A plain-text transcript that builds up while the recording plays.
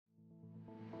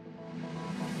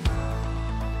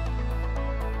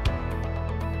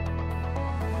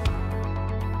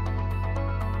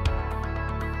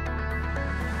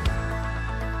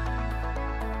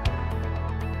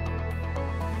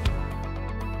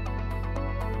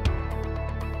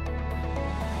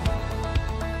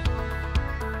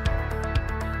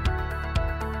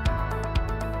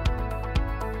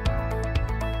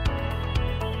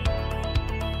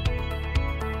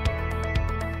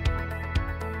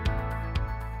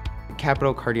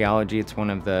Capital Cardiology, it's one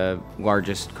of the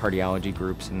largest cardiology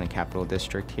groups in the Capital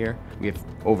District here. We have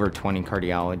over 20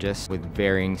 cardiologists with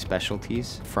varying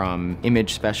specialties, from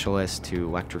image specialists to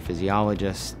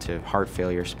electrophysiologists to heart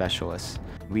failure specialists.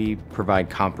 We provide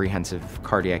comprehensive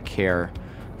cardiac care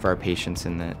for our patients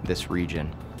in this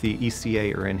region. The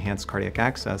ECA, or Enhanced Cardiac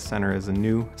Access Center, is a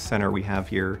new center we have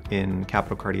here in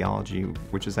Capital Cardiology,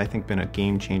 which has, I think, been a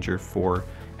game changer for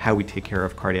how we take care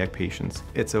of cardiac patients.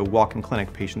 It's a walk-in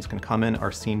clinic. Patients can come in,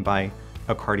 are seen by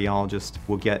a cardiologist,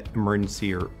 will get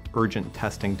emergency or urgent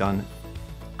testing done.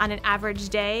 On an average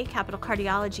day, Capital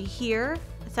Cardiology here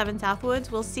at 7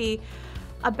 Southwoods will see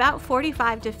about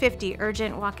 45 to 50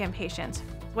 urgent walk-in patients.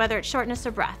 Whether it's shortness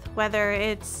of breath, whether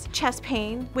it's chest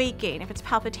pain, weight gain, if it's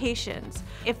palpitations,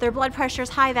 if their blood pressure is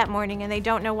high that morning and they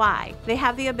don't know why, they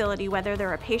have the ability, whether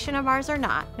they're a patient of ours or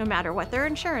not, no matter what their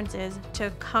insurance is,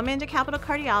 to come into Capital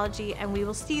Cardiology and we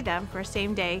will see them for a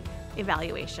same-day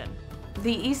evaluation.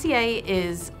 The ECA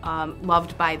is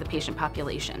loved by the patient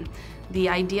population. The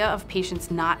idea of patients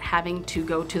not having to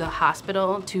go to the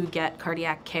hospital to get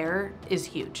cardiac care is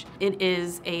huge. It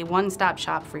is a one-stop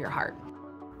shop for your heart.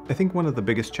 I think one of the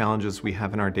biggest challenges we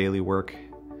have in our daily work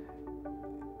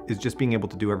is just being able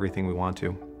to do everything we want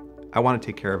to. I want to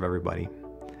take care of everybody,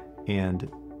 and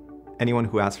anyone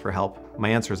who asks for help, my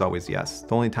answer is always yes.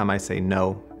 The only time I say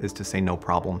no is to say no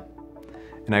problem,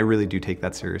 and I really do take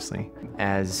that seriously.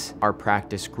 As our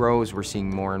practice grows, we're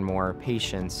seeing more and more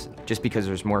patients. Just because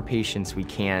there's more patients, we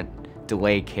can't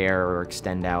delay care or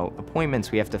extend out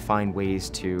appointments. We have to find ways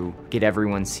to get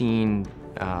everyone seen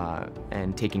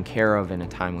and taken care of in a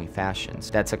timely fashion.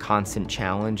 So that's a constant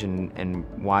challenge, and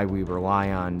why we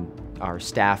rely on our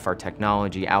staff, our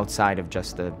technology, outside of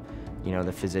just the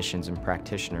physicians and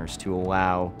practitioners, to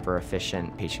allow for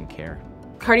efficient patient care.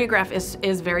 CardioGraphe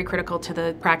is very critical to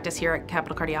the practice here at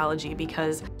Capital Cardiology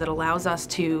because it allows us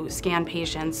to scan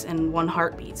patients in one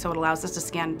heartbeat. So it allows us to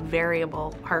scan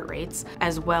variable heart rates,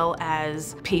 as well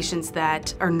as patients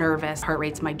that are nervous, heart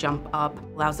rates might jump up,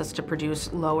 allows us to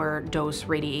produce lower dose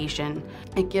radiation.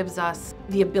 It gives us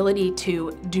the ability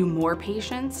to do more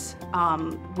patients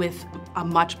with a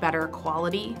much better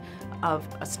quality of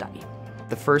a study.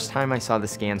 The first time I saw the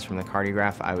scans from the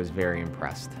CardioGraphe, I was very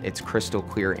impressed. It's crystal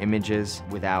clear images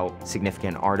without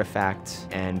significant artifacts,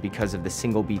 and because of the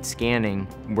single beat scanning,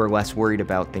 we're less worried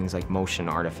about things like motion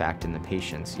artifact in the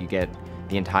patients. You get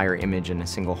the entire image in a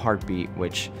single heartbeat,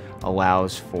 which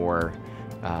allows for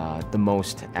the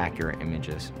most accurate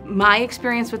images. My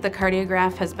experience with the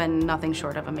CardioGraphe has been nothing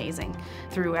short of amazing.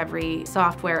 Through every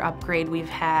software upgrade we've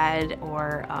had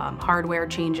or hardware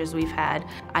changes we've had,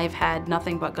 I've had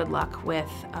nothing but good luck with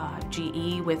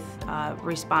GE, with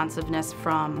responsiveness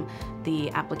from the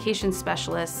application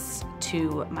specialists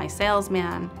to my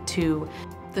salesman to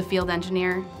the field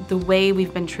engineer. The way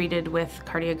we've been treated with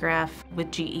CardioGraphe with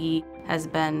GE has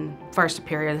been far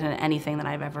superior than anything that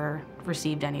I've ever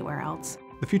received anywhere else.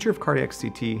 The future of cardiac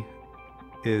CT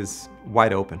is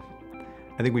wide open.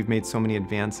 I think we've made so many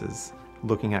advances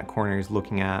looking at coronaries,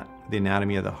 looking at the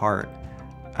anatomy of the heart.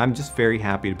 I'm just very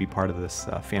happy to be part of this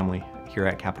family here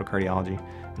at Capital Cardiology.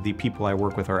 The people I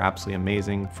work with are absolutely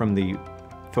amazing, from the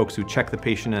folks who check the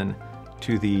patient in,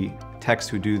 to the techs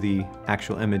who do the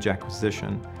actual image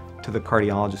acquisition, to the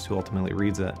cardiologist who ultimately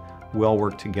reads it. We all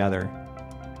work together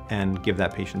and give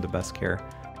that patient the best care.